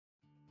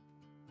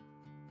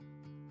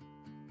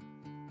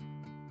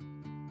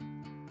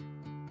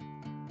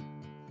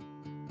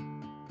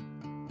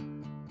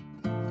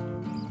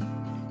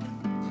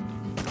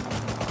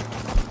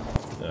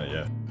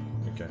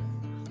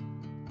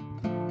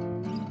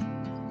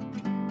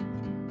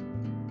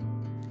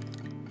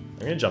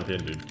gonna jump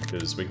in, dude,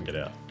 because we can get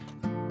out.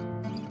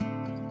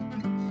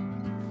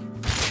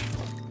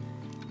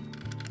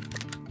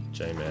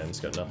 J-Man's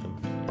got nothing.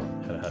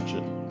 Had a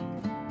hatchet.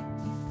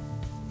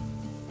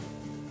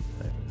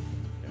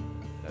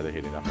 Now they're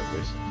hitting up at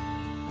least.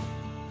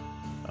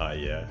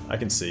 Yeah, I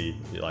can see,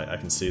 like, I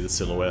can see the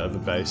silhouette of a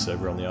base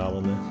over on the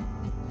island there.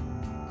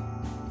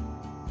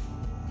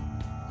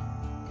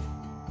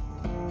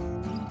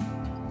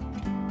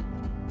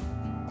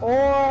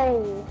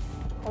 Oi!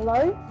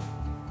 Hello?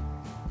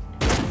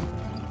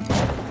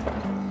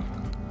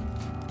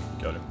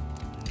 Got him.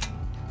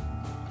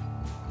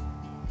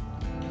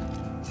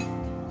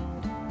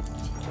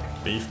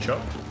 Beef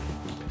chop.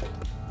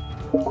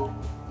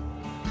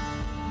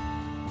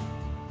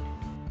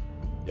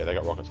 Yeah, they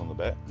got rockets on the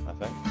bat, I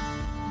think.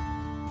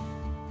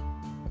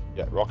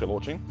 Yeah, rocket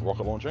launching.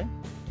 Rocket launching.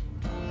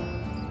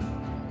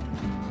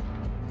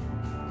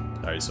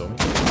 Oh, you saw me?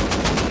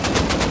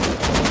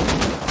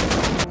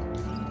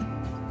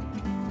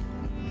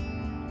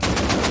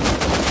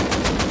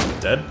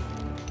 Dead?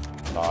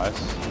 Nice.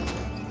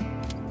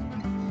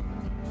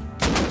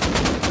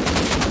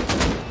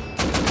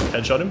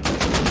 Headshot him.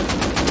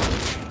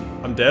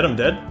 I'm dead, I'm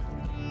dead.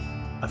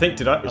 I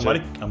think,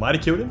 I might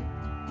have killed him?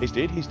 He's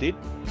dead, he's dead.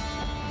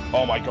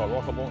 Oh my god,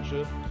 rocket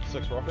launcher.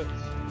 6 rockets.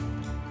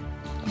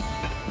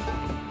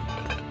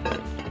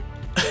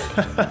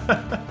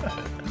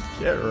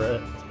 Get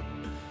wrecked.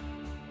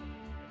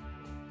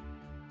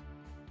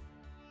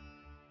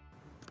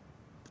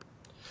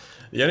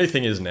 The only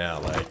thing is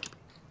now, like,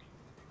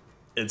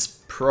 it's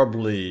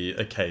probably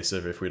a case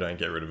of if we don't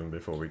get rid of him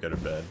before we go to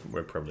bed,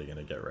 we're probably going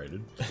to get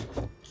raided.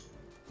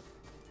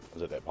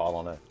 Was it that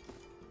pylon there?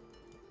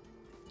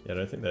 Yeah, I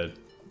don't think they're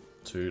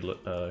too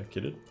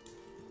kitted.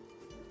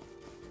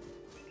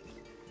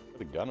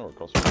 Got a gun or a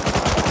crossbow?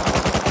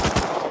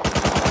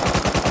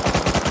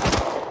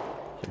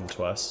 Hit him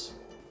twice.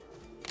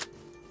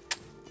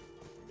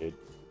 Dead.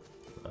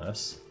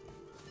 Nice.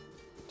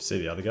 Did you see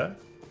the other guy?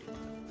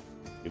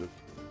 Get it.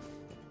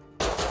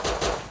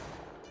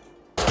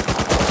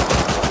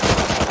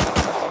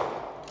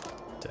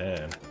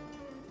 Damn.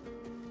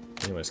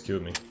 He almost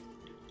killed me.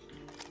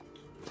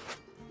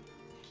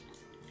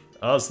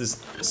 Oh, it's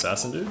this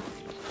assassin dude?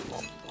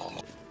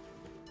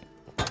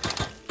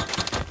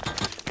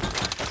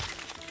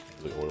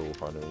 The oil will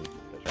find any.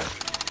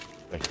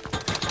 Thank you.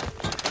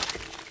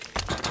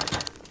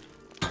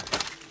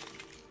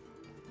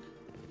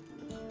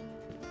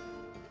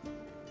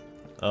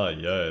 Oh,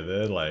 yo,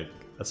 they're like,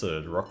 that's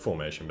a rock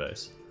formation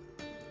base.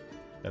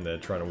 And they're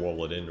trying to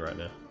wall it in right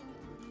now.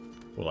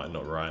 Well, like,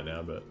 not right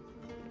now, but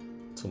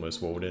it's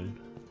almost walled in.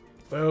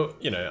 Well,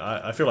 you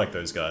know, I feel like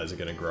those guys are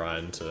going to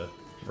grind to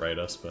raid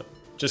us, but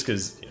just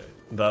because, you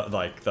know,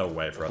 they'll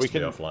wait for us to be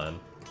offline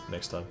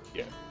next time.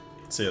 Yeah.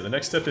 So yeah, the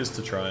next step is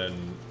to try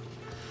and,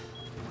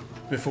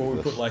 before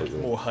we put like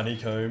more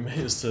honeycomb,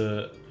 is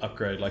to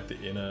upgrade like the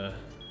inner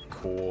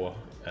core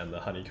and the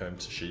honeycomb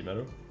to sheet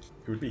metal.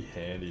 It would be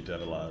handy to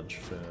have a large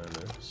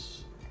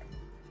furnace.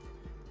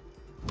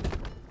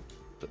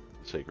 The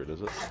secret,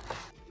 is it?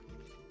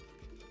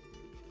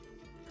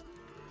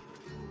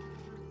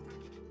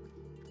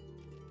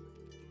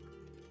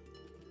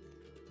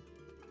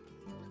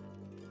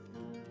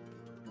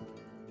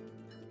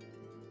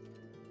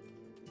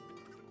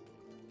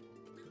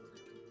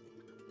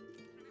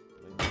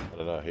 I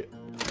don't know.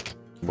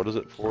 What is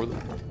it for?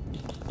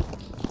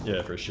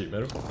 Yeah, for a sheet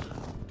metal.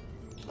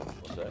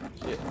 What's that?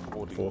 Yeah,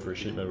 40. 4 for a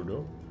sheet metal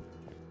door.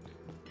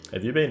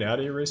 Have you been out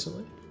here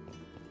recently?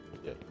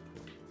 Yeah.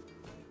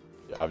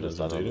 Yeah, I've just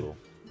done a little.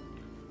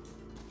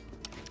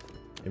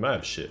 You might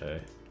have shit, eh?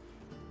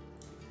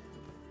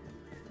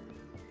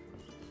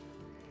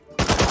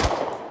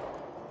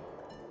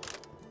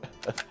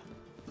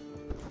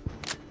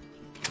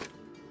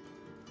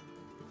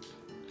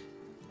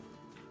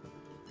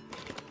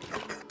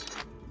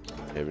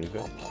 You have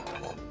anything?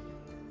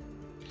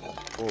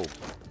 Oh.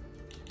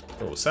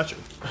 Oh, satchel.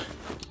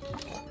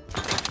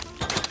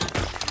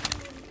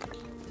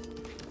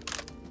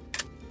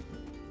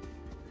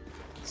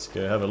 Let's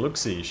go have a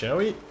look-see, shall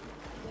we?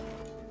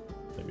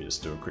 Maybe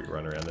just do a quick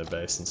run around their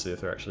base and see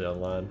if they're actually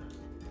online.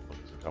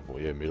 There's a couple,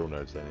 yeah, middle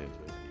nodes down here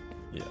too.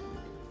 Yeah.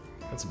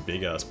 That's a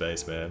big-ass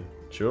base, man.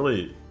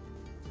 Surely...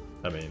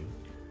 I mean...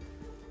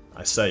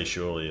 I say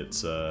surely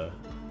it's not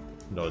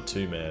a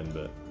 2-man,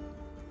 but...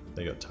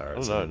 They got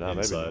turrets inside.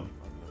 Maybe not.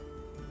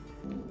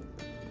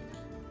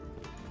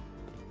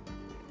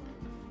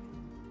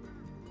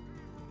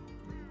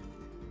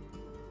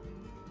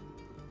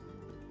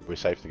 We're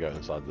safe to go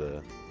inside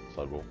the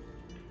side wall.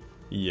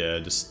 Yeah,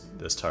 just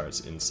there's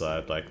turrets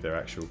inside, like their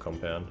actual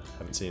compound.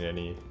 Haven't seen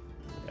any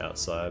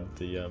outside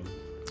the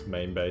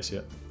main base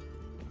yet.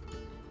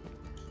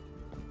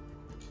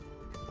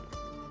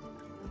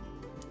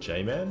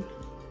 J-Man?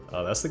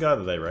 Oh, that's the guy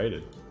that they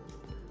raided.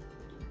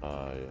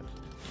 Yeah.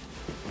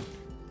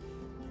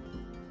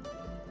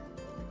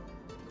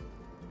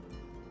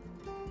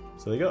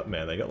 So they got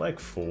like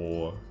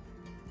 4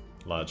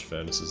 large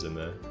furnaces in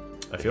there.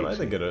 I feel like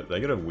they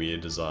got a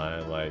weird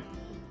design, like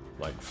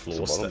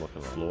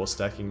floor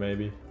stacking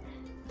maybe.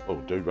 Oh,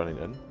 dude running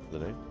in,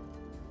 isn't he?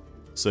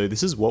 So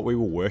this is what we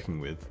were working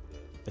with.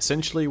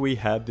 Essentially, we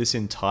had this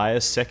entire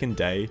second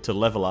day to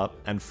level up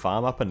and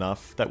farm up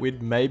enough that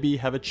we'd maybe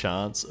have a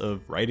chance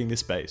of raiding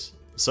this base.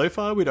 So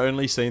far, we'd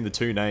only seen the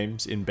two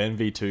names in Ben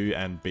V2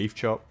 and Beef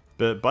Chop,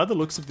 but by the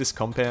looks of this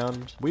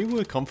compound, we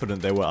were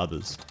confident there were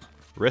others.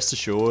 Rest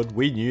assured,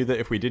 we knew that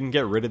if we didn't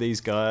get rid of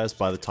these guys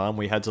by the time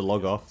we had to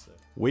log off,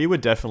 we were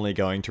definitely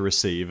going to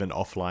receive an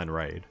offline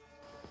raid.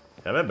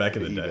 How about back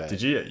in the day?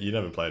 Did you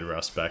never played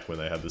Rust back when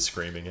they had the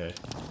screaming, hey?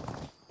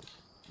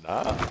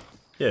 Nah.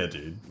 Yeah,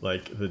 dude.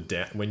 Like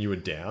when you were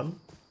down,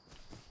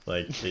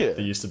 like Yeah.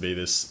 there used to be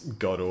this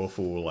god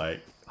awful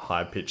like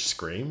high pitched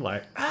scream,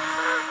 like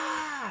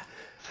ah!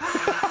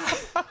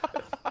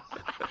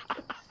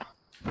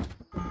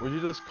 Would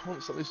you just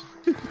constantly?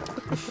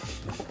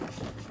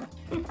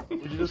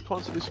 Would you just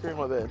constantly scream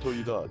like that until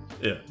you died?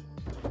 Yeah.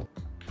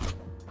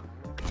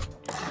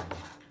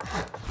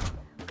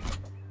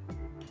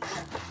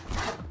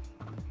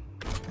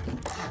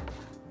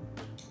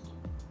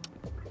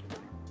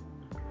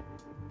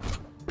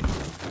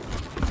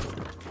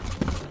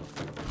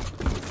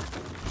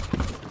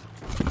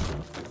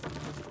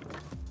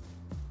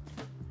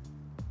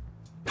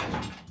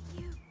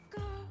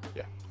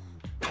 Yeah.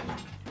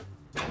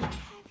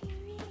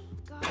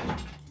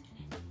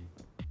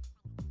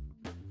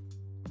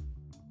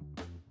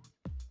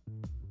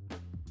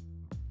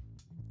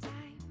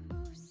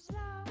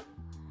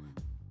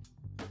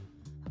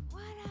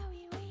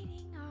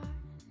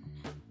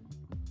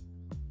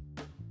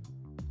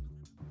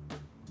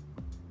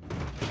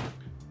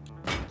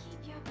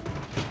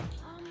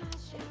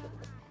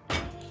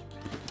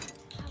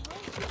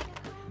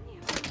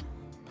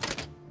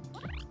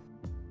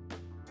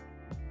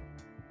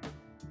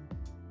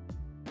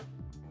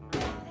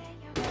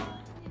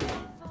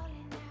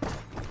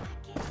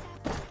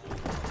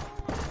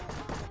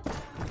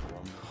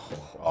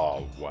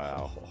 Oh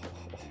wow.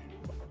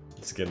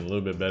 It's getting a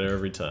little bit better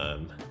every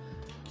time.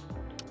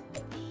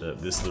 But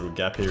this little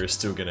gap here is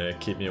still gonna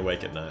keep me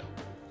awake at night.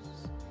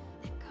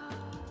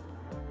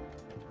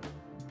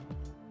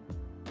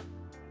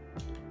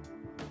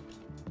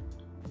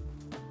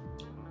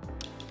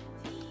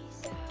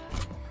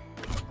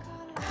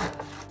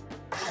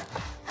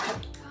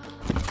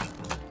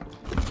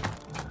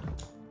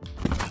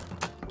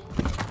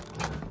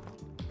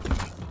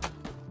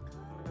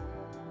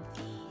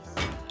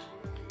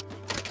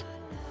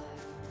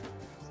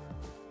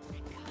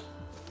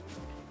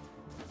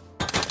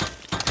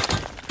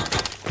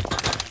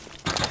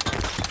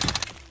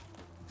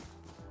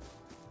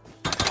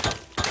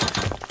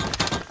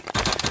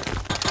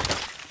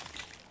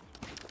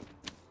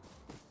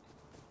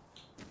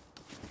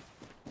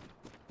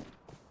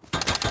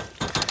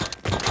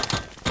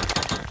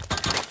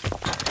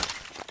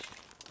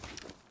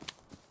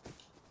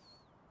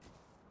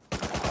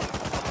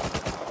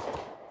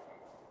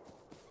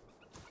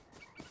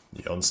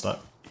 You on Snipe?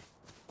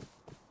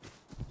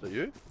 Is that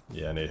you?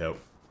 Yeah, I need help.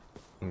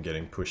 I'm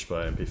getting pushed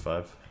by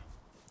MP5.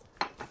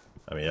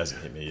 I mean, he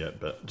hasn't hit me yet,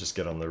 but just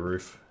get on the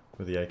roof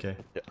with the AK.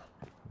 Yeah.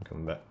 I'm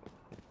coming back.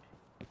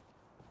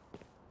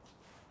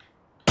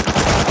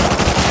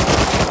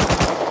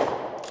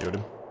 Killed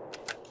him.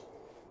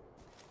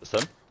 It's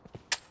him?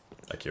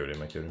 I killed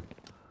him.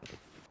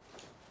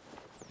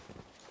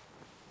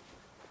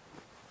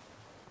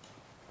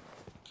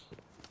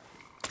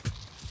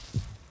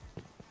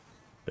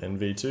 Ben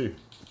V2.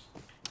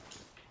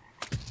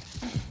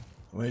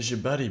 Where's your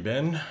buddy,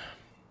 Ben?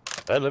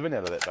 They're living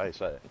out of that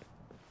base, eh?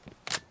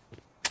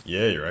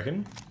 Yeah, you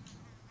reckon?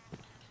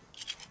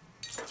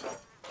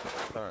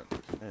 Don't.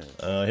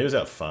 Yeah. He was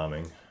out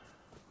farming.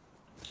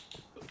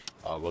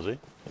 Oh, was he?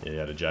 Yeah, he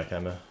had a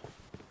jackhammer.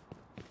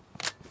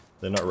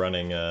 They're not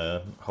running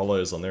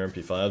hollows on their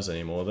MP5s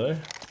anymore, though.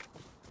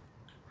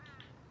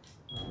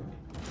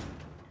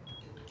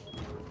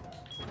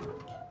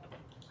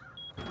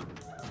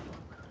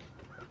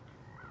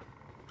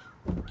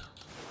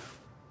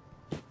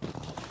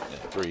 Yeah,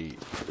 3,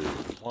 2,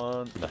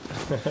 1.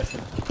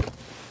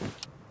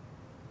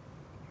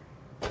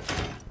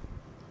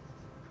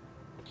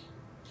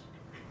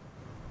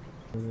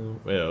 No.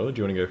 Well,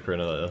 do you want to go for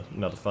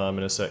another farm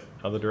in a sec,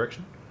 other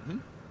direction? Mm-hmm.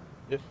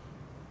 Yeah.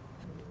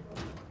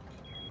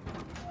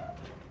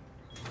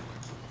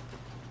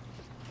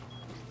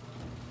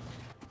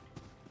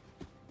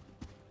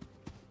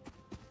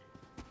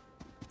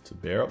 Is a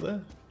bear up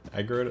there?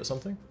 Aggroed at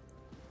something?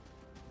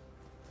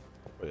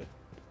 Oh, yeah.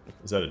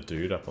 Is that a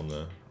dude up on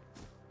the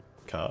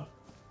car?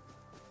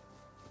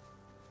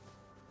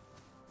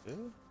 Yeah.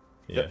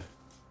 Yeah. Yep.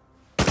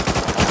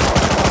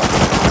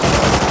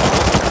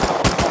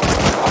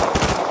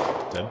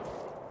 Dead?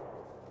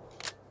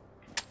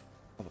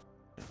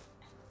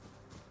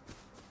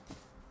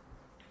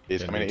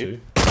 He's coming at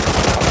you.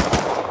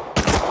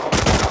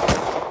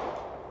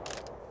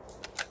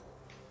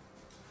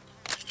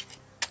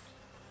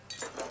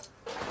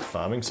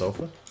 Farming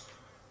sulfur?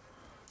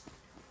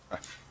 Did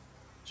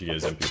you get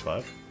his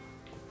MP5?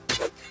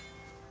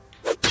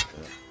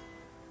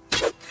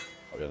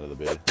 I'll get another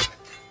beer.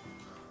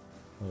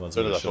 The ones As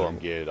soon I'm as I saw him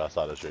shooting. geared, I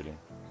started shooting.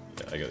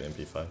 Yeah, I got the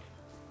MP5.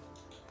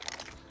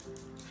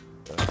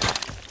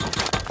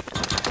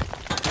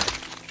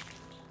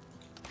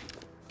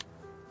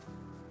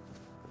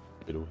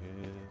 Fiddlehead.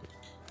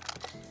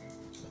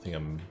 I think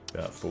I'm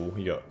about full.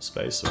 You got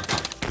space? Or?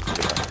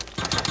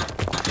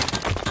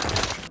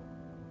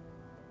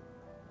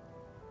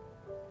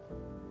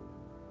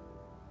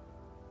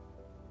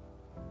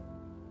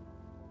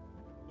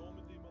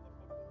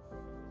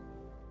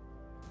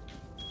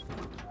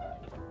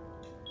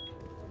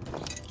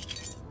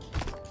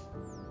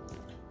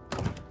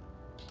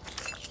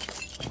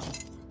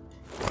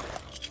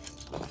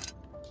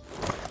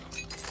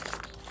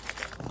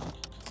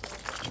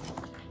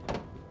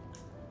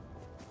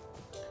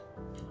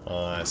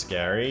 Nice,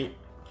 Gary.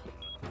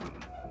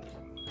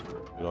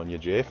 Good on you,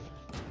 Jeff.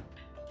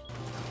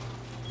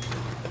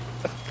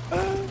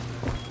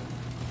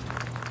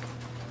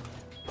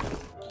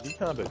 You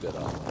can't pick that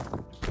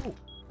up. Ooh.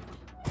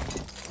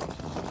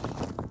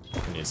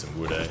 I need some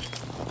wood, eh?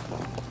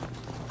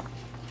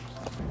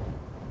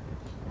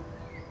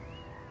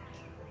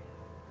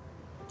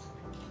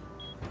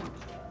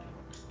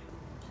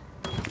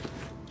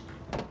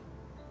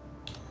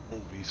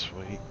 That'll be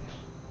sweet.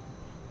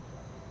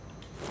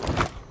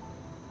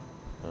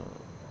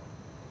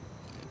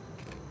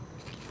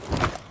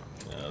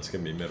 It's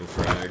gonna be metal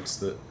frags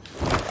that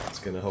it's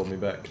gonna hold me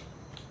back.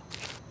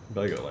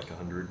 But I got like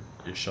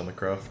 100-ish on the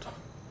craft.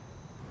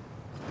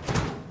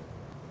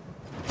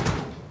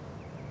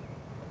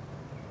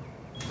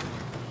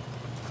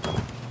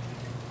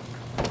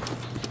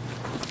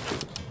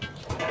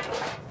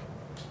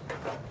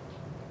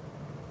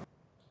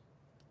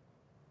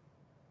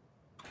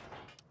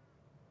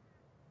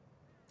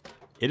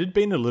 It had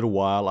been a little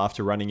while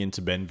after running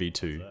into Ben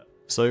V2,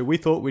 so we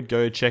thought we'd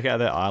go check out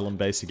their island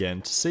base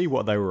again to see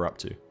what they were up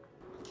to.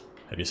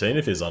 Have you seen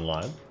if he's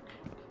online?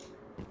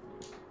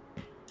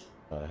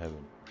 I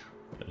haven't.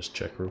 I'll just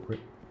check real quick.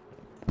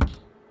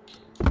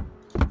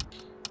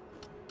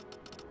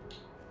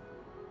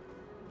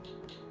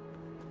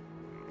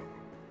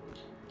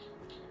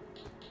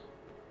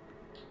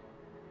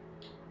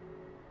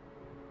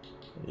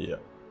 Yeah.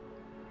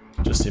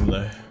 Just him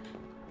though.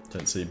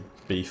 Don't see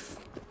beef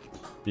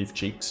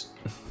cheeks.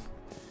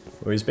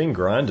 Well, he's been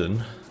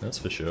grinding, that's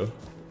for sure.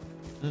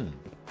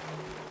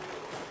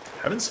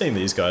 Haven't seen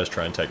these guys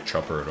try and take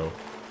Chopper at all.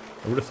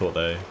 I would have thought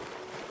they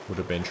would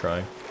have been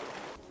trying.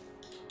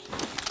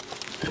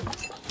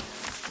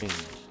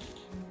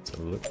 Let's have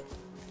a look.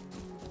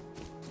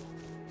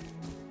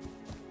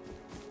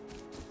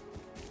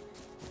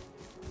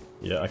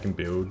 Yeah, I can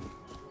build.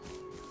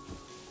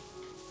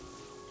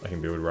 I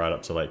can build right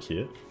up to like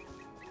here.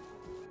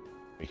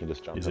 We can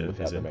just jump Is in it-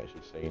 without is them it?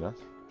 actually seeing us.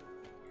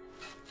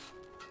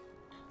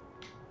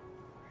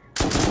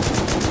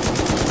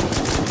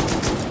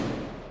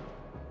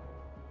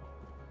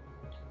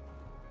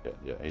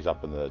 Yeah, he's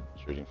up in the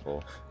shooting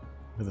floor.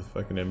 With a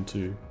fucking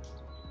M2.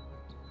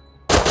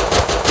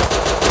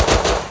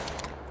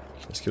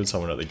 Just killed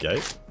someone at the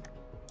gate.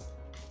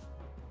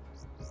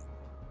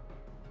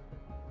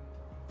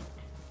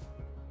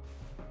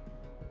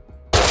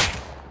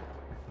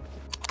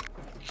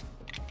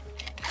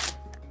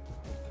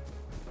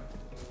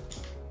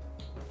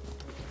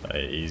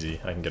 Hey, easy.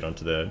 I can get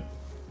onto their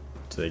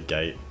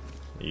gate.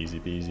 Easy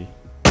peasy.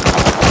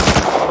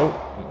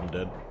 Oh, I'm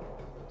dead.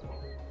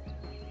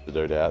 The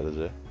dude out, is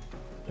it?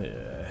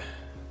 Yeah.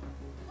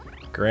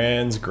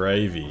 Grand's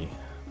Gravy.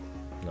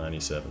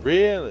 97.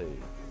 Really?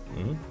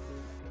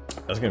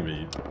 That's gonna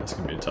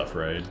be a tough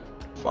raid.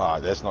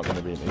 Fuck, that's not going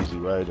to be an easy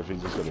raid if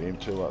he's just got an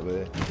M2 up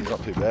there. He's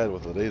not too bad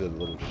with it either, the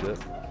little shit.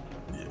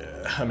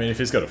 Yeah, I mean if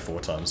he's got a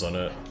 4x on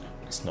it,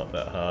 it's not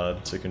that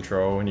hard to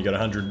control, and you got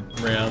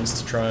 100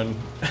 rounds to try and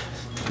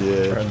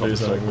Yeah, try and do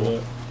something cool.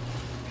 with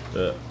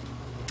it.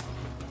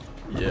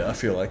 But yeah, I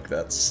feel like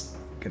that's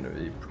gonna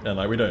be, and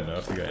like we don't know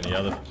if we got any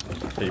other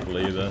people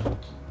either.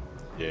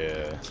 Yeah.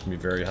 It's gonna be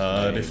very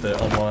hard if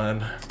they're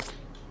online.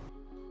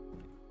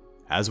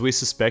 As we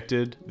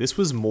suspected, this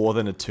was more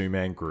than a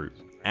two-man group,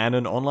 and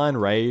an online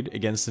raid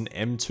against an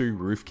M2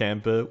 roof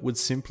camper would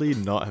simply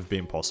not have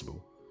been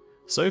possible.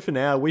 So for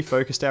now, we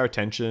focused our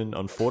attention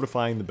on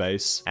fortifying the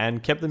base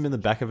and kept them in the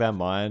back of our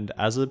mind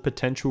as a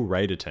potential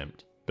raid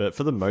attempt. But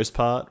for the most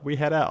part, we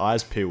had our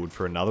eyes peeled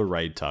for another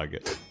raid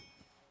target.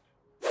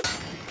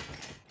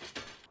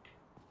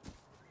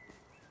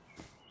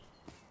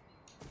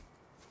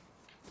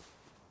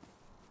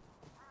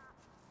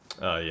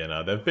 Oh yeah,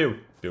 no, they've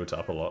built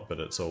up a lot, but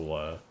it's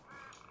all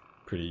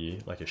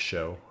pretty like a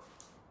shell.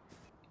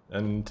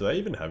 And do they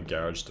even have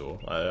garage door?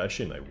 I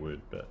assume they would,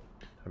 but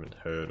haven't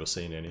heard or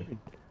seen any.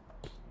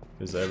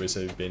 Because they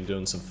obviously have been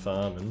doing some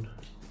farming.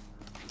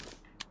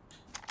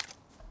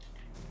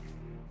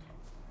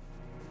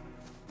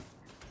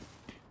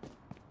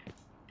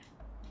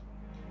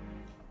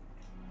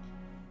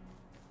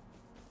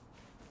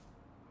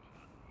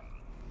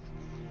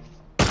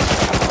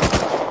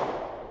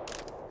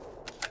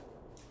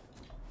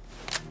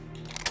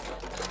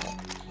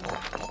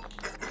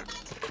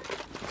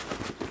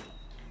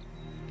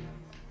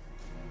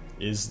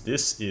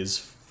 This is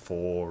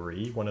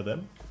 4E, one of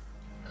them?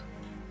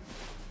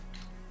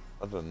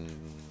 I don't...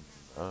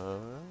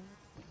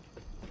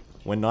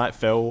 When night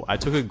fell, I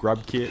took a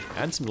grub kit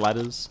and some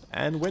ladders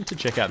and went to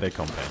check out their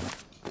compound.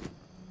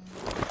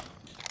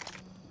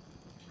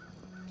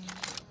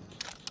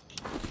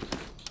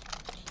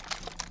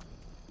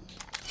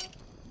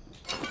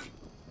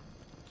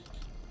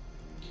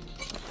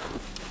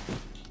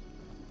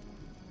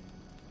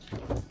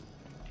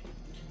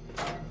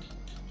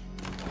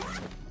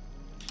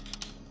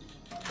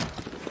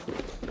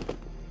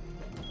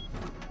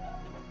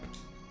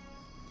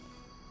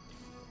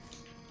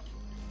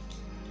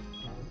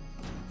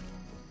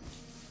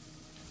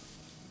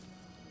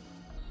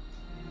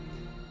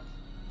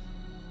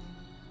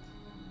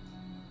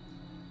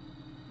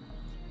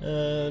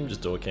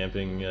 Just door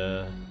camping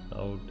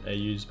old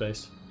AU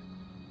space.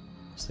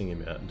 Just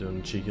thinking about doing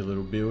a cheeky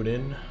little build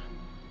in.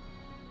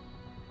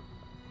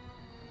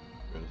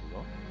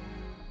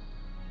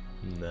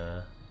 Nah.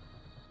 I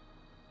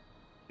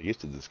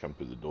used to just come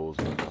through the doors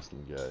and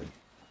custom go.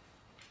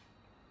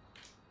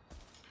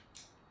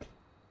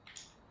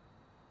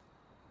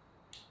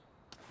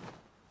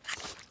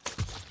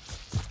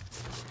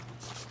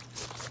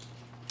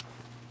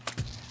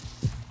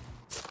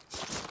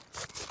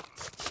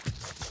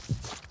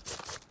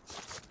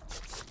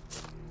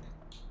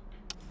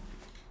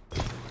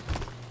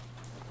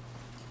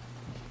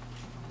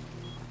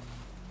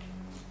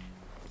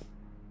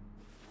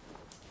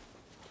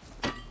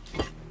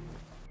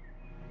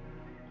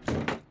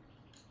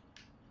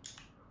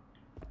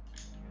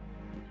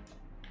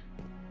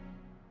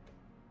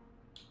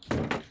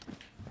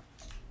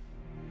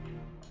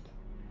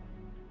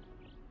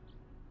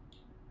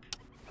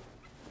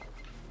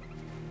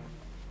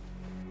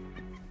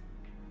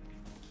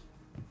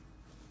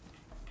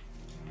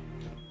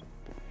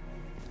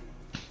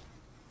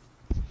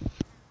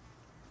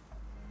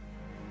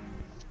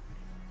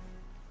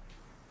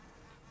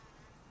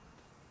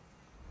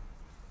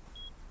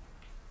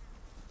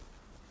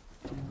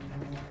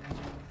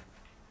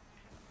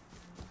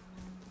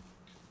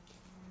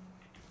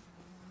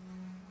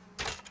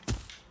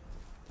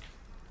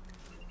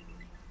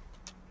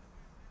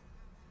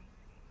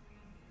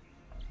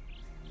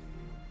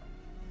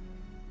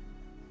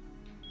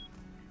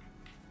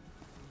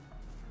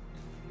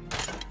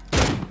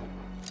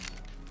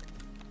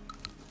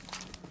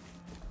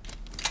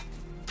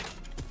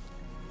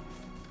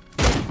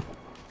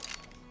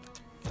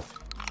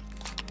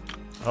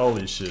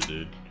 Holy shit,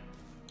 dude.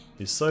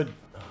 He's so dumb.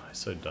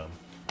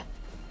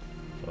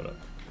 Hold up.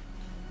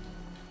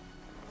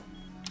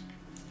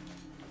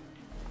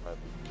 Hold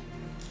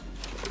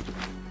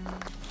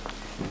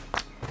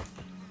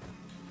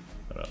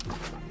up.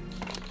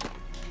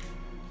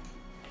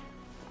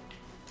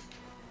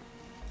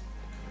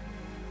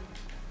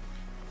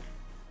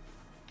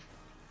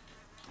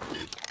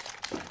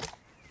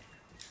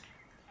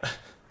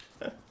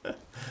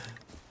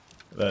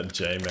 That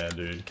J-Man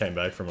dude came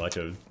back from like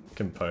a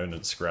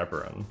component scrap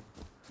run,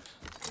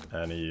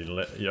 and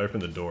he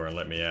opened the door and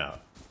let me out,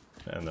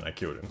 and then I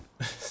killed him.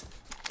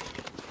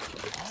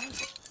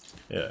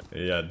 Yeah,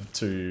 he had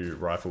 2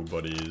 rifle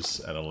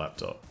bodies and a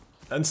laptop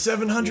and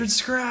 700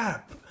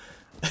 scrap.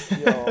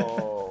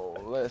 Yo,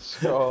 let's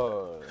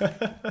go.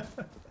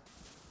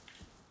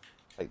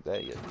 Take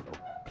that, you.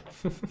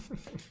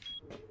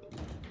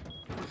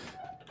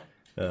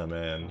 Oh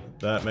man,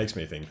 that makes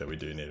me think that we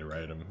do need to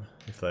raid them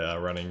if they are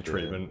running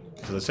treatment,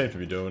 because they seem to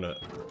be doing it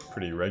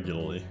pretty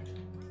regularly.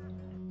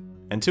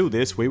 Until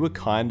this, we were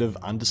kind of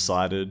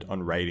undecided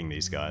on raiding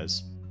these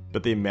guys,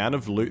 but the amount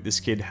of loot this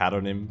kid had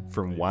on him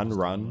from one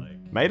run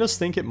made us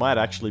think it might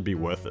actually be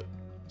worth it.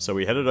 So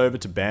we headed over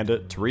to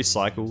Bandit to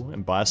recycle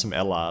and buy some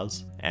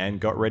LRs, and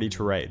got ready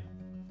to raid.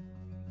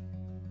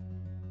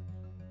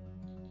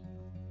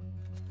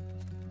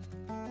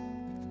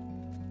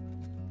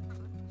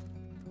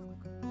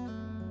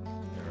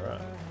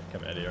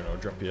 Come out here and I'll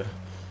drop you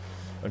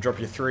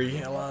 3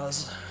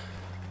 LRs.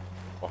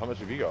 Well, how much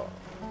have you got?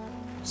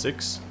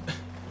 6.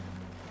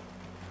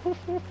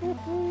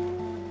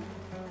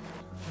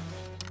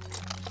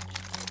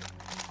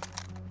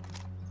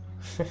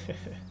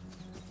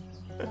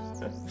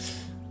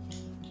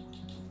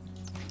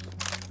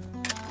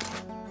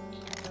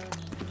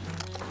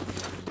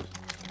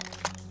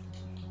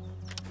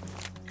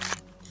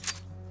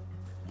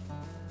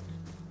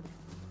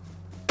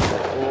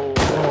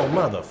 Oh,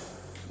 mother...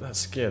 That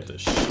scared the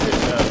shit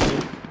out of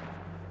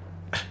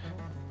me.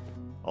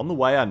 On the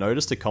way, I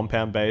noticed a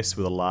compound base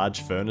with a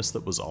large furnace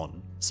that was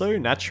on, so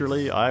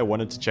naturally I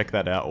wanted to check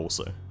that out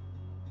also.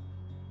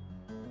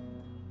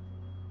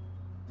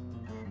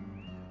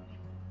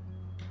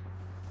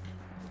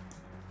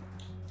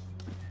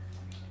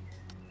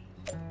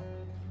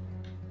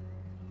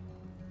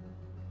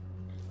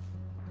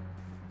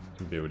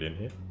 Can build in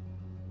here.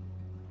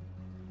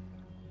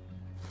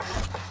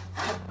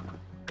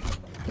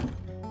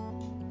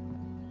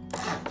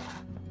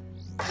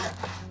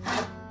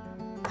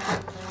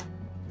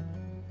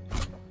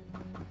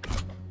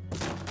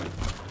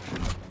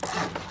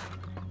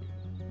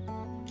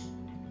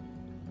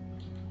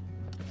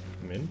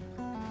 I'm in.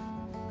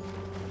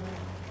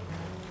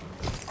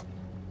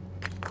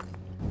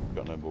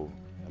 Got no more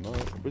ammo.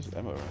 Where's the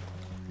ammo?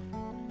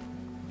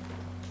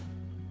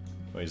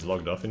 Oh, he's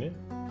logged off in here.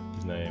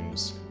 His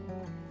name's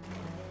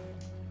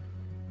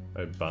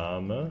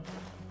Obama.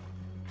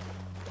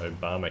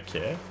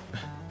 Obamacare.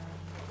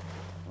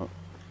 Oh. I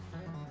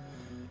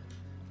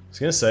was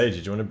gonna say,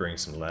 did you want to bring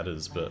some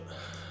ladders, but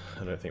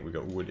I don't think we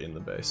got wood in the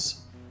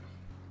base.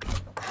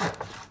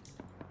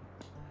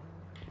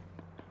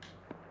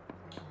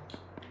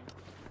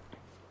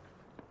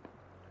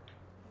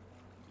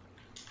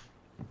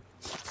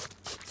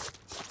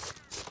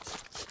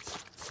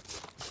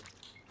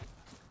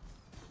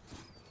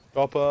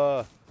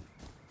 Copper!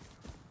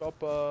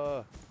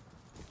 Copper!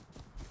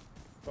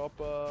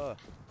 Copper!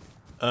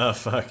 Ah,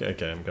 fuck.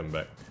 Okay, I'm coming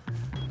back.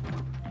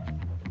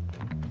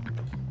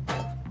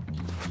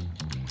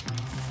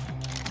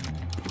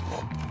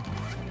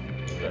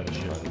 Yeah,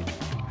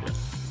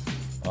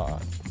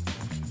 alright.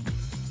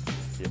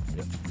 Yep.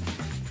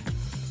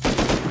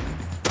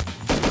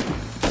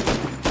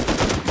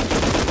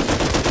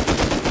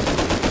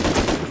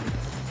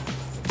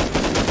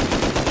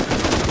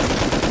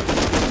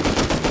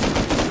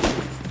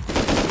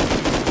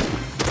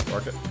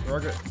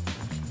 Rocket.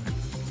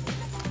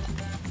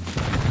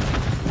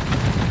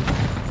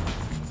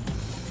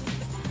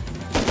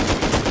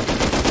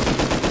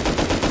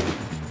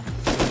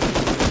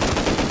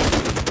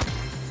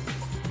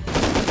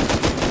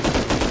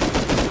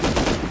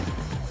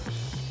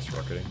 It's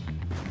rocketing.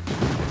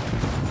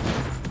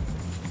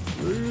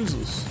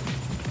 Jesus.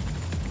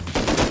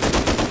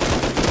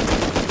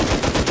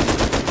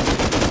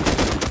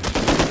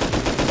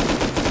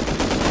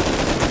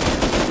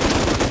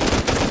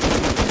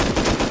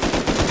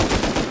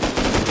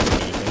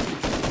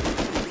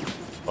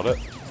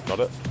 Got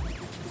it.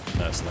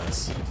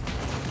 Nice.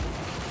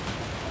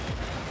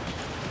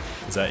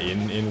 Is that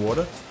in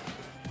water?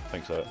 I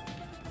think so.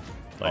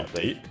 Like Not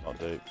deep? Not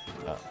deep.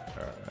 Nah.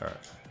 Alright.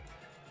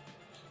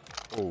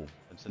 Oh,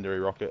 incendiary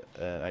rocket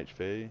and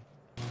HP.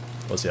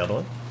 What's the other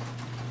one?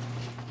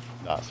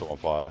 Nah, it's still on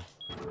fire.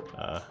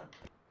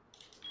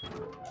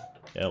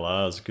 Yeah,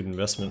 Lars, good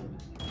investment.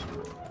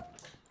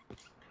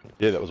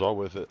 Yeah, that was all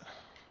worth it.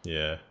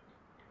 Yeah.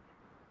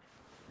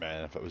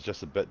 Man, if it was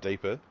just a bit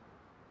deeper,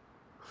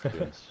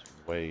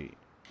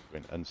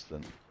 went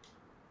instant.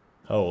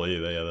 Holy,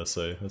 yeah,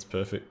 that's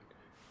perfect.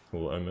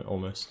 Well,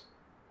 almost.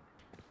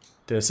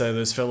 Dare say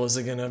those fellas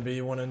are gonna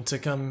be wanting to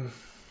come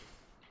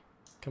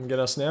get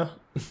us now.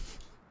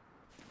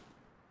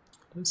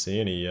 Don't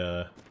see any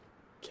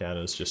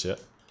counters just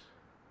yet.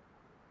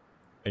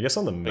 I guess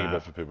on the Big bit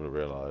map, for people to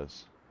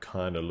realise.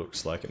 kind of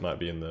looks like it might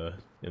be in the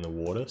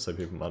water, so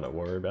people might not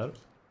worry about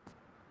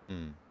it.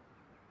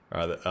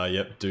 Alright,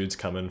 yep, dude's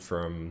coming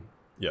from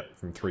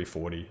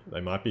 340.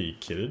 They might be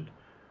kitted.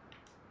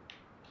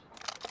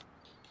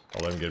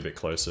 I'll let him get a bit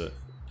closer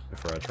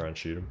before I try and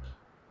shoot him.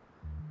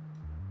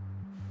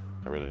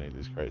 I really need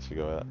these crates to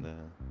go out now.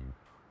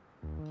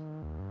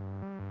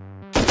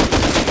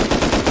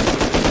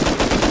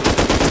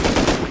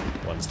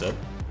 One's dead.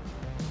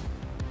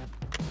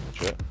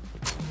 Shit.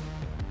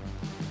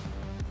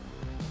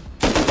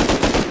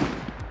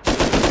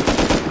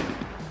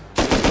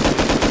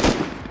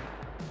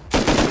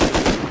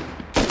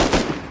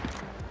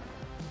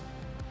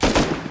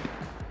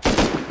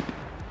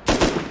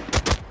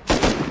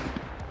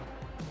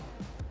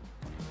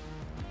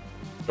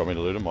 Do you want me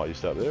to loot him while you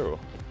stay up there, or?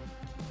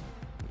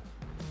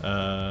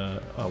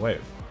 Oh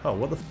wait. Oh,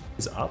 what the f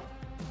is up?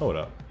 Hold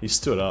up. He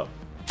stood up.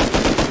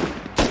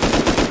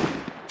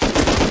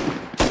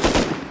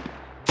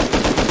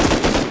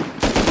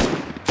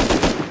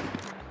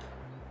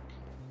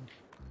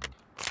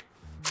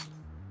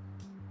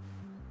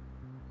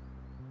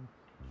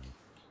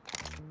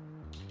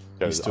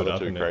 Yeah, He stood the up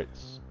two and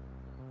crates.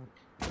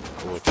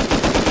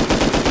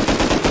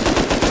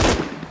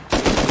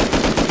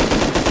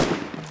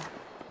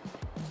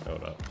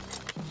 Hold up.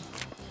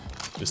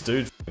 This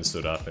dude f***ing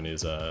stood up and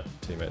his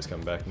teammates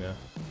come back now.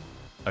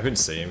 I couldn't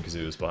see him because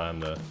he was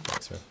behind the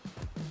X-ray.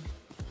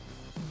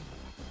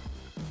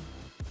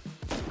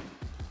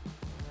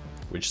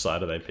 Which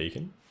side are they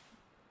peeking?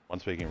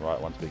 One's peeking right,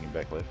 one's peeking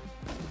back left.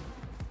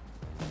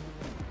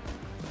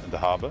 And the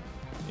harbour.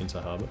 Into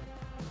harbour.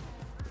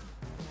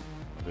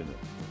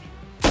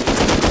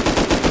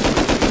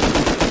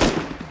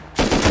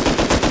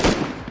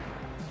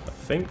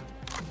 I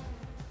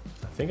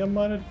think I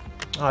might have...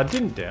 Oh, I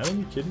didn't down him,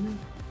 you kidding me?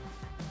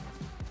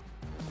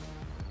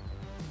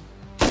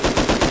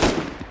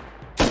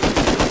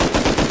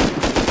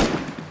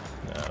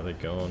 Nah, they're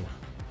gone.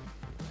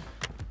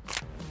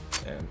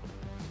 Damn.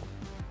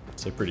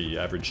 It's a pretty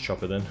average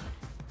chopper then.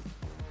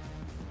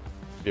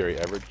 Very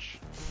average.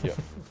 Yep.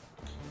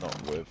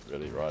 Not worth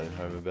really riding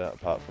home about,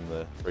 apart from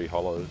the 3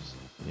 hollows.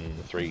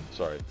 The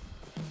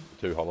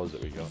 2 hollows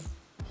that we got.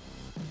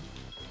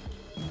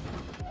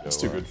 It's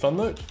too good fun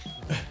though.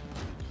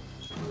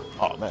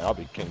 Oh man, I'll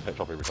be king pet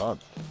shop every time.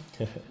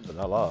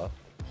 Vanilla.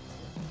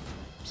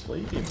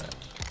 Sleepy man.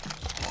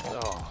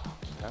 Oh,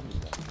 how many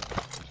that?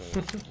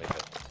 So make a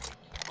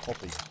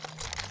coffee.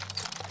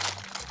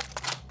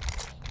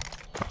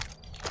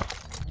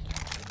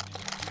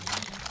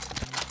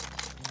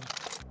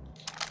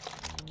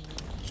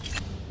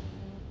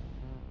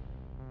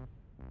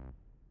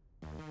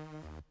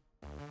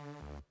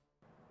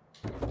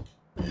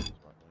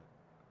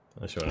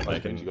 Unless you want to How many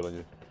make pings it. you got on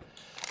you?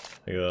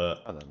 I got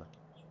I don't know.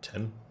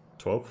 10,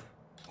 12.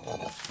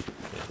 Yeah.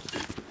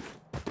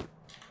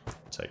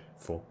 Take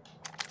 4.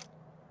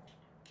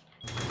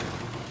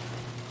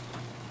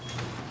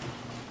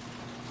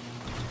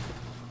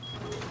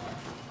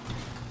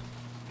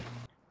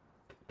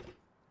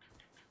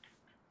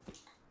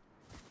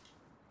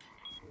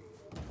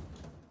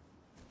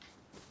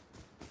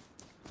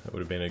 That would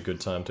have been a good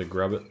time to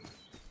grab it.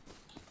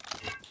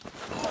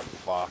 Oh,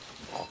 fuck.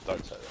 Oh,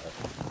 don't say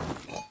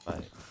that.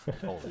 Mate,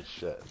 holy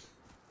shit.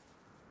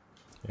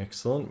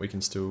 Excellent, we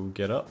can still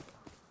get up.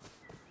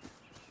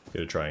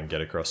 Gotta try and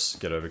get across,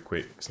 get over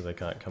quick so they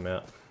can't come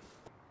out.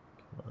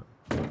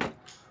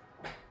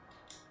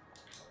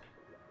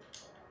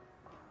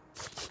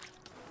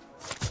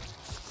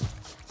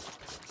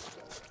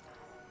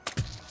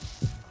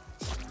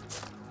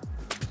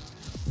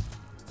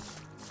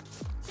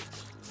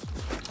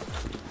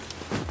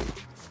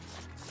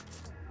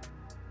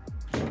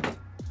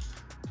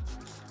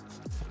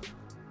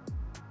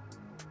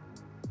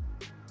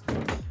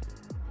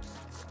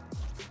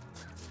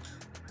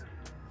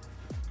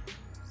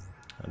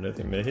 I don't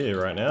think they're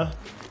here right now.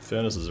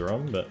 Furnaces are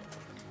on, but...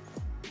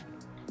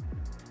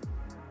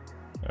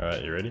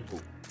 Alright, you ready? Oh,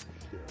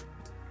 shit.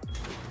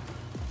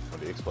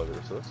 Want to explode the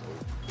rest of this? Or?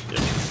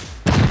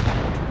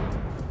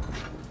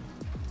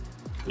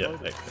 Yeah. Yeah,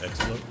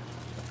 excellent.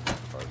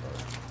 Sorry,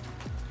 sorry.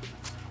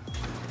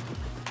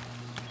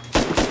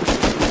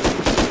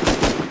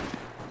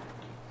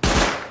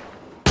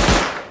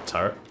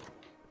 Turret.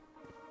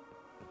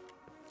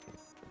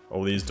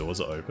 All these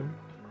doors are open.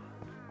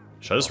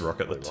 Should I just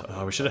rocket the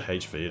oh, we should have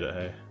HV'd it,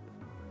 hey.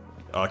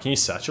 Oh, can you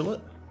satchel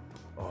it?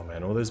 Oh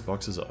man, all those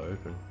boxes are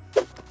open.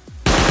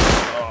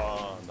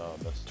 Oh, no,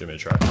 I missed. Do me a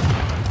try.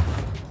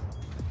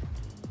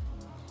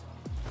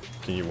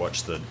 Can you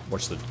watch the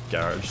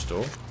garage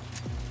door?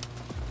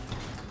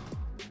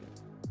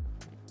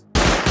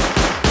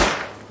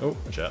 Oh,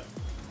 watch out.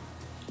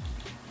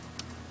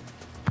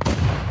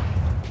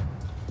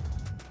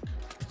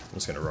 I'm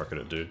just gonna rocket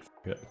it, dude.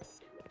 Yeah.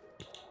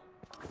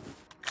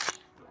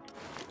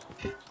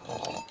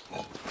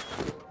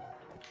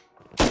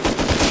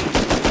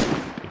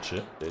 Good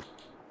shit. Dead.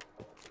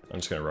 I'm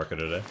just gonna rocket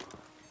it, eh?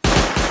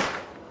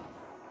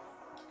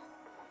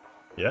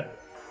 Yeah?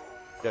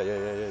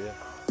 Yeah.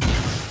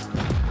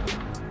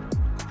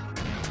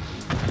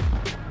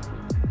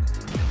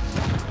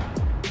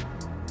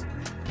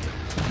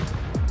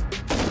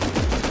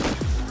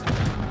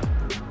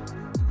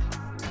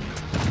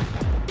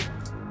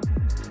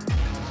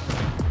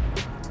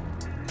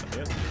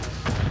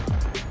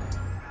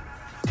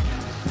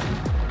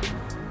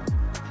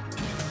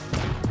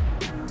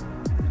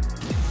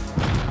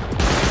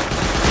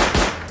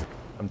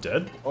 I'm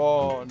dead?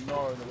 Oh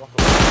no, the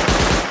rocket.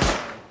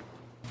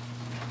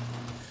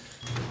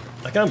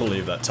 I can't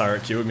believe that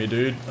turret killed me,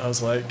 dude. I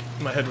was like,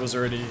 my head was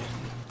already...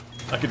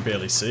 I could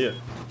barely see it.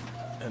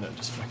 And it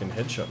just fucking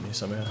headshot me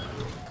somehow.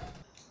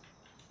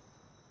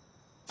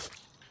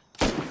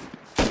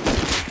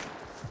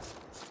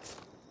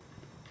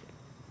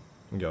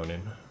 I'm going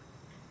in.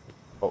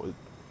 Oh,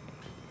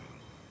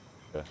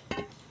 yeah.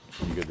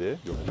 You good there?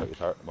 You want me to take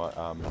your turret, my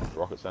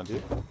rockets down to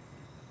you?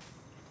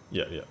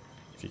 Yeah,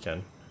 if you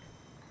can.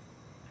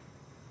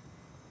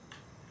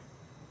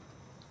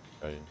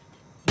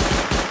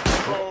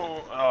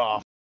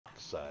 Oh,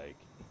 fuck's sake.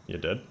 You're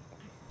dead?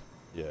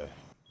 Yeah.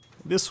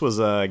 This was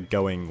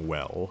going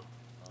well.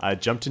 I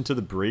jumped into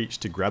the breach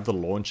to grab the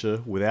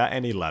launcher without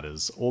any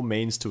ladders or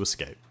means to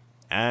escape.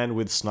 And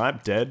with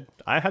Snipe dead,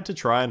 I had to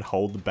try and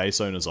hold the base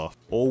owners off,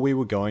 or we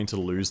were going to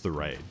lose the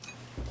raid.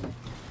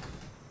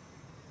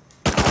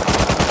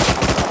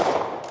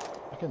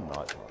 Fucking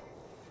night.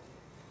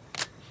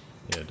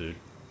 Yeah, dude.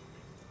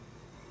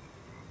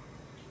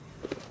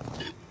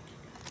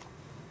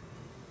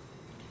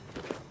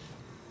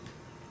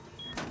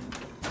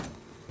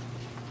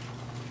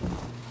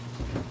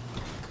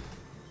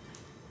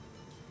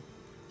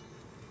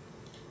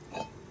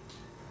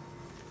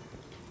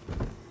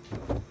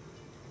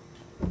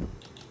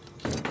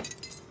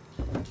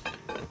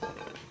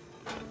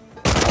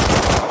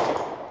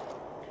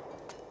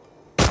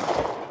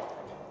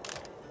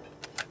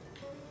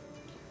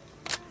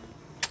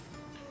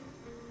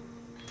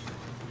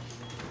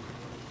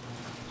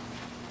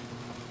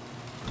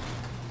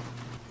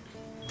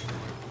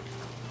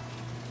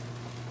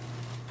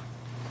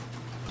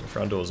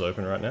 Front door's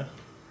open right now.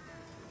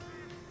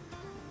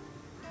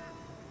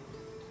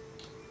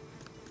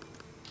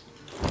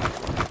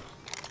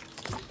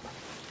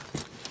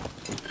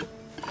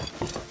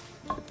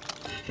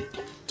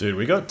 Dude,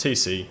 we got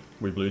TC.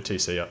 We blew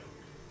TC up.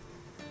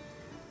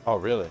 Oh,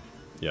 really?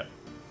 Yeah.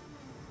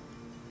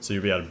 So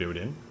you'll be able to build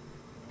in.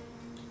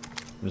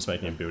 I'm just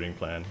making a building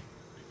plan.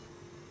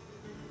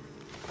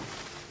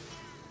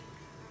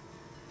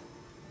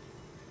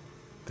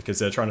 Because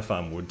they're trying to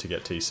farm wood to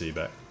get TC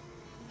back.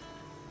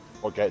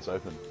 What gate's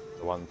open?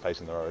 The one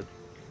facing the road?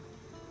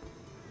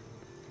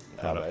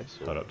 Hold Our up, base,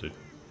 or- hold up, dude.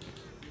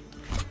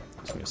 Just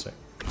give me a sec.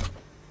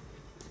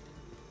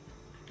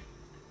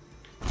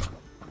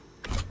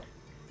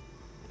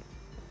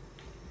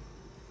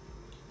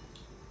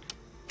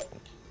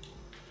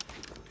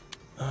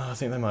 I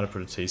think they might have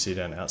put a TC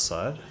down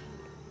outside.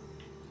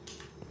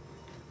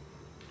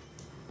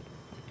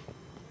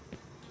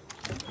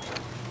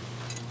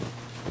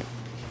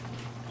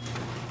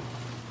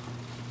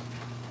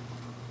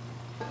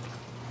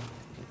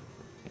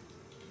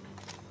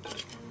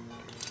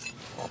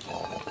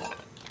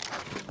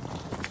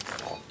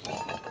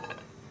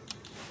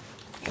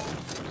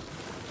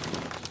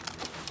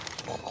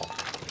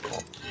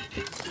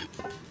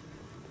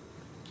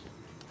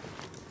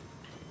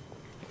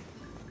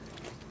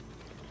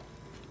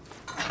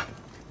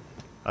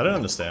 I don't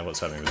understand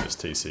what's happening with this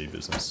TC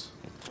business.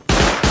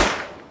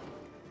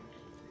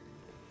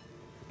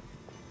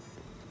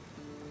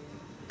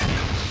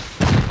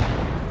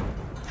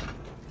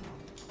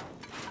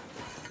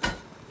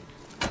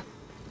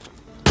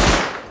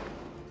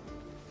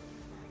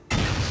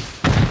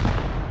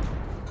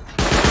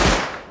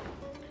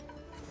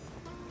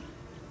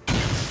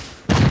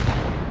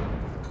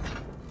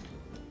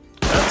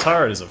 That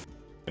turret is a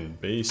f***ing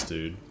beast,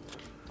 dude.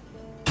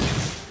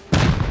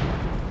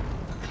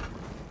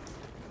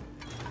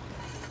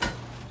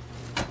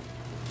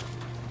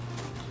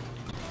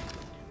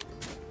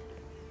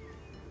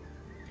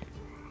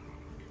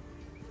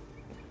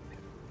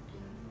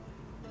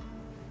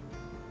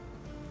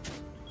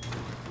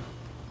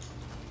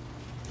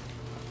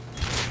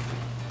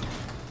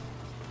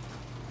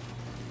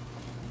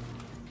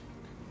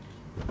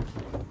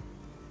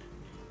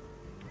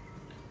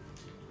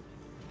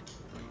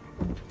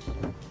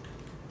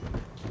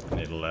 I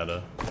need a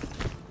ladder.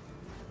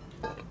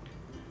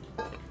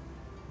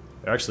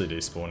 They're actually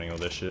despawning all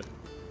this shit.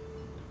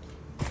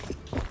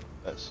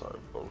 That's so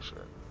bullshit.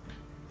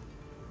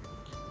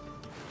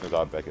 I'm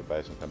gonna go back at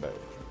base and come back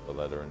with the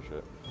ladder and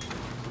shit.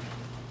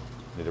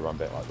 Need to run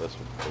back like this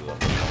with the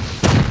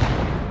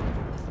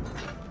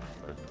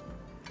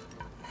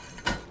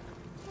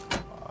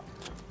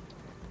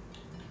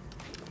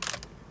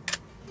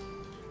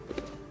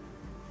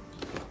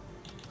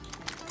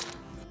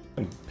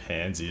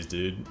Pansies,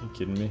 dude. You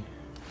kidding me?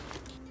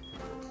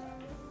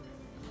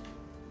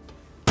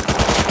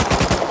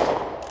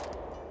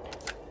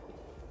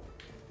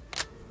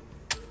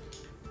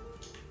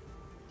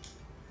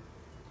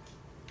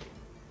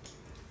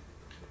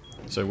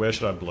 So where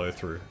should I blow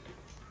through?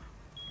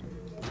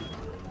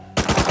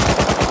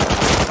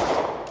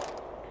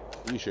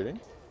 Are you shooting?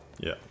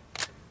 Yeah.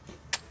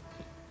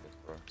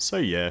 So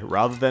yeah,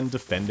 rather than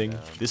defending,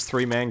 this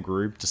three-man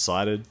group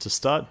decided to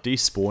start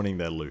despawning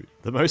their loot.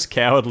 The most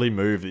cowardly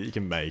move that you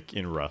can make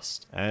in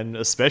Rust, and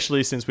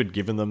especially since we'd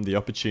given them the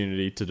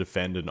opportunity to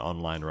defend an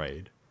online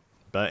raid.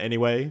 But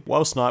anyway,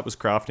 while Snipe was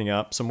crafting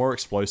up some more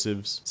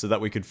explosives so that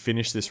we could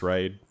finish this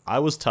raid, I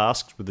was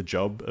tasked with the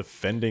job of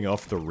fending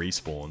off the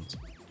respawns.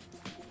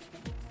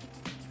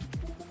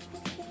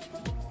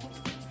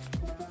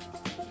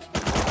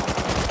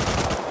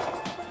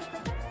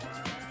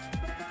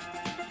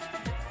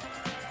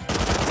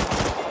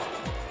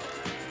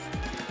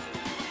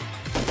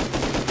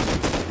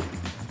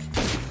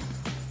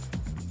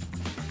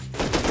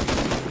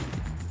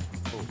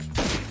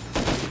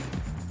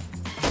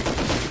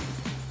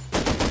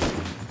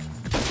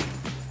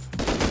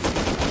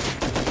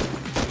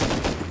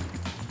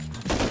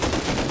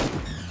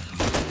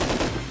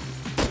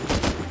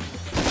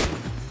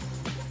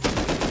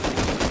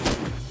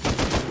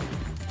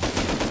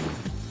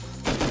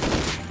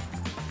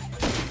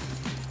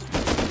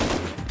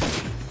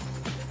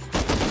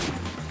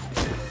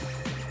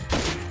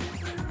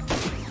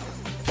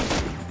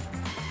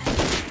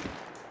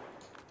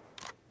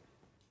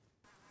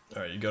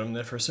 Alright, you got him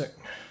there for a sec.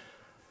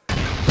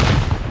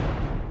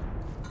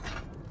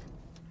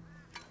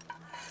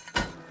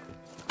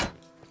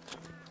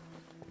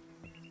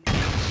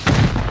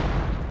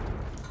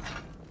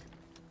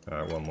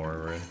 Alright, one more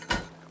over in.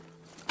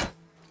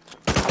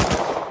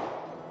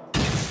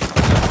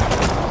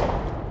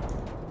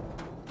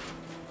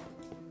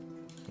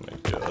 Oh my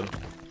god.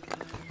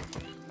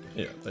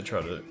 Yeah, they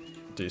try to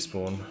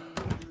despawn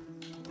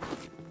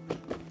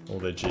all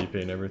their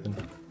GP and everything.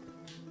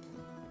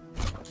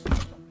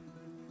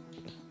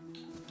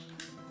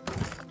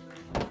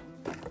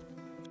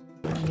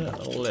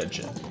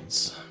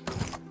 Legends.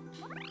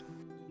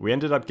 We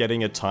ended up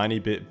getting a tiny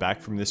bit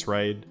back from this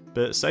raid,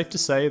 but safe to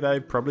say they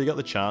probably got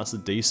the chance to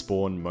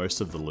despawn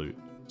most of the loot.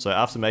 So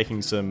after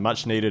making some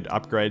much needed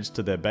upgrades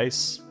to their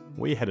base,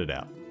 we headed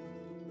out.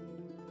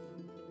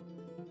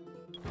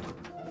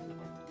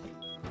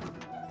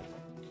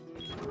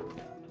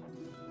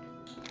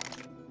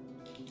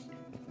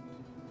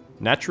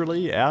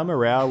 Naturally, our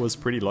morale was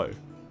pretty low.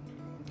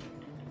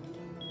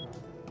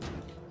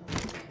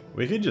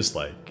 We could just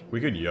like, we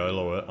could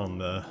YOLO it on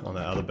the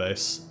other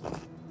base.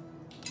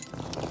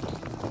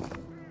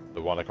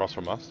 The one across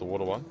from us, the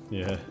water one?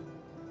 Yeah.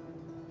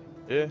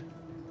 Yeah.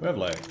 We have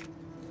like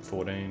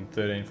 13,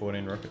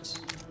 14 rockets.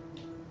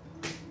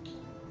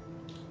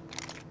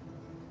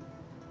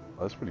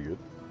 Oh, that's pretty good.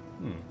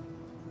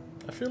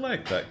 I feel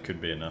like that could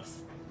be enough,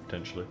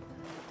 potentially.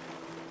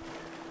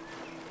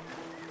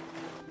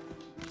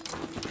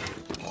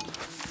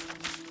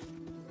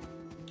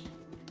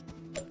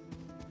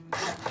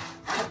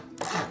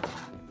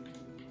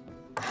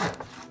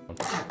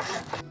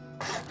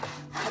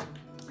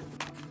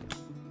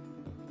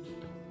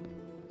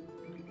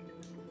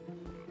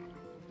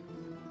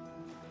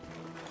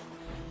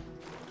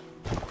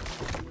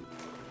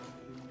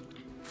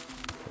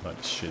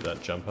 Shoot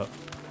that jump up.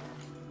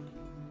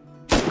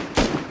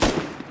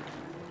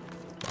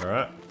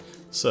 Alright,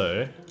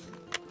 so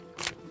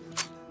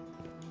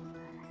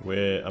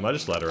I might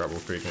just ladder up real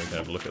quick and we can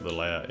have a look at the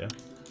layout, yeah?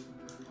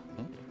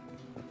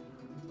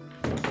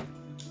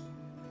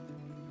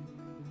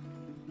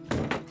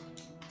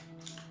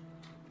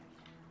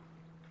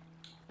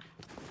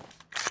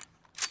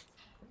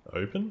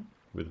 Open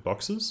with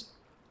boxes.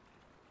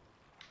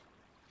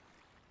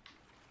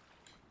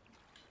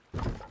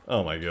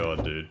 Oh my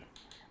god, dude.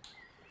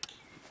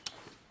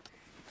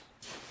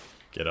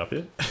 Get up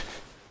here.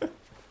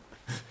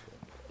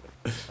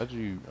 How'd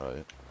you... Oh,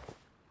 yeah.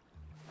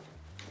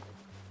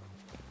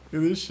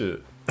 Look at this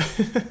shit.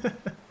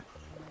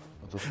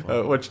 What the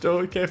fuck? Watch,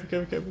 oh,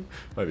 careful.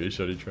 Might be a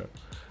shoddy trap.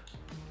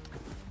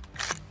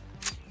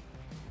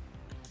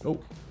 Oh.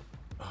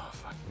 Oh,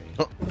 fuck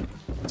me.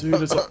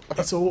 Dude,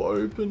 it's all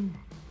open.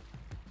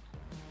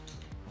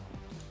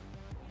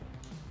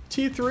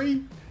 Tier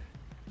 3?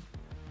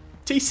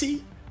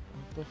 TC?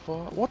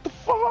 What the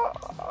fuck?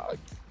 What?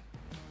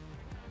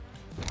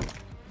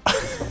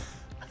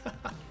 Oh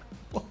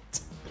my god,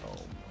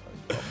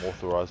 I'm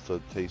authorized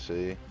to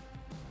TC.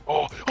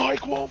 Oh, I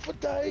qual for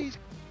days!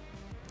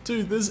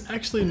 Dude, there's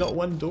actually not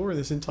one door in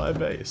this entire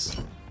base.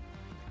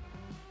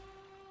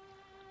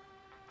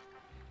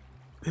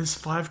 There's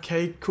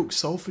 5k cooked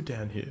sulfur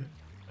down here.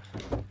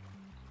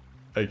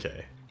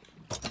 Okay.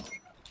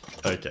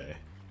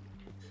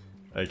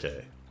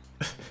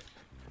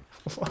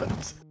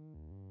 What?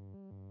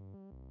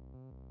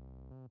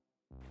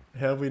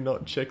 How have we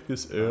not checked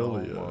this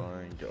earlier? Oh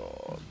my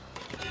god.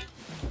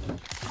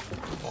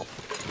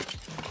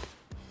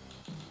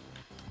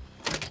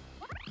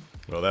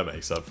 Well, that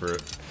makes up for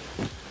it.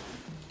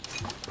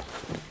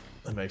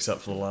 That makes up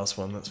for the last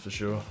one, that's for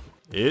sure.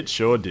 It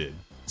sure did.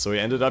 So we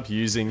ended up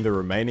using the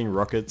remaining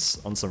rockets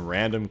on some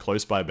random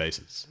close by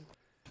bases.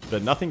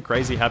 But nothing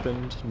crazy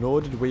happened,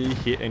 nor did we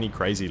hit any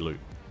crazy loot.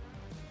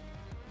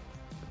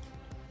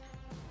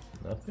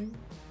 Nothing?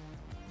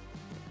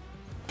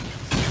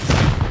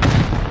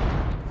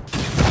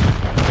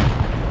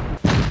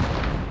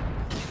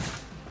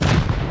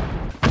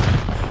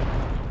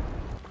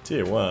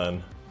 Tier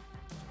 1.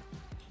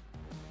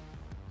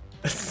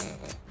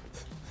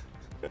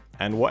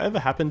 And whatever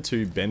happened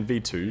to Ben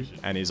V2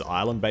 and his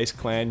island-based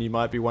clan, you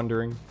might be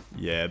wondering?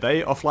 Yeah,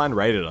 they offline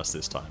raided us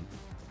this time.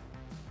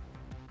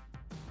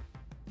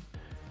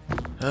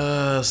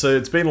 So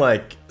it's been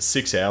like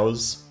 6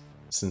 hours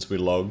since we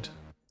logged,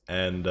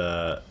 and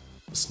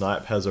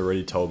Snipe has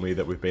already told me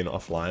that we've been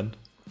offline.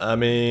 I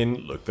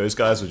mean, look, those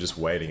guys were just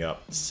waiting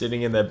up,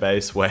 sitting in their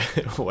base,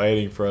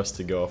 waiting for us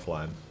to go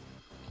offline.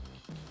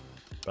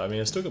 But I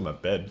mean, I still got my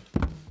bed.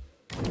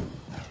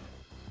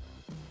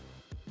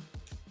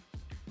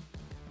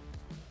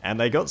 And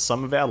they got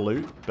some of our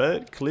loot,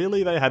 but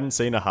clearly they hadn't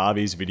seen a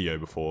Harvey's video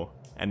before,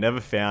 and never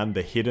found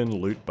the hidden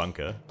loot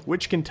bunker,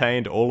 which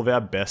contained all of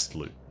our best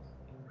loot.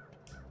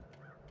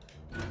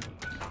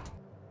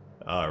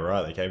 Ah,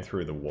 right, they came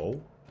through the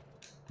wall?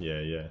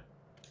 Yeah.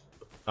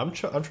 I'm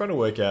trying to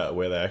work out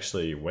where they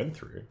actually went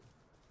through.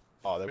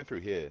 Oh, they went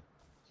through here.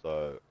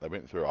 So, they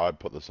went through, I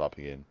put this up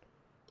again.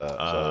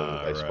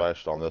 So, they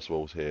splashed on this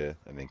walls here,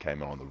 and then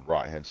came in on the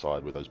right-hand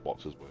side where those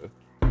boxes were.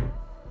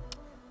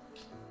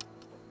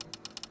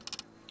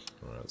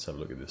 Alright, let's have a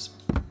look at this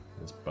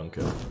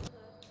bunker.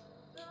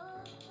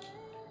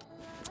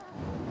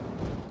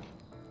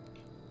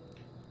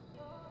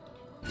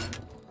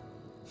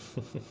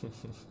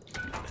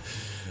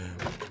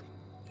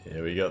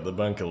 Yeah, we got the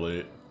bunker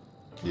loot.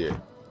 Yeah.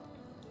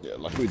 Yeah,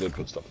 like we did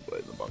put stuff away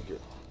in the bunker.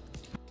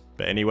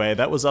 But anyway,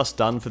 that was us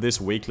done for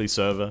this weekly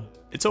server.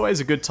 It's always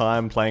a good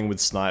time playing with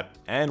Snipe,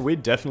 and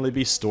we'd definitely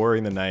be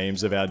storing the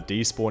names of our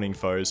despawning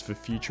foes for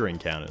future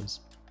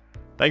encounters.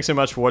 Thanks so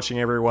much for watching,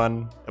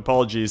 everyone.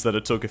 Apologies that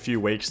it took a few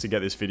weeks to get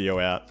this video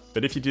out,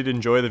 but if you did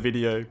enjoy the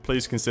video,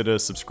 please consider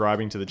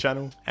subscribing to the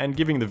channel and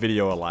giving the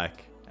video a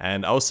like,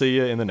 and I'll see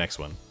you in the next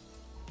one.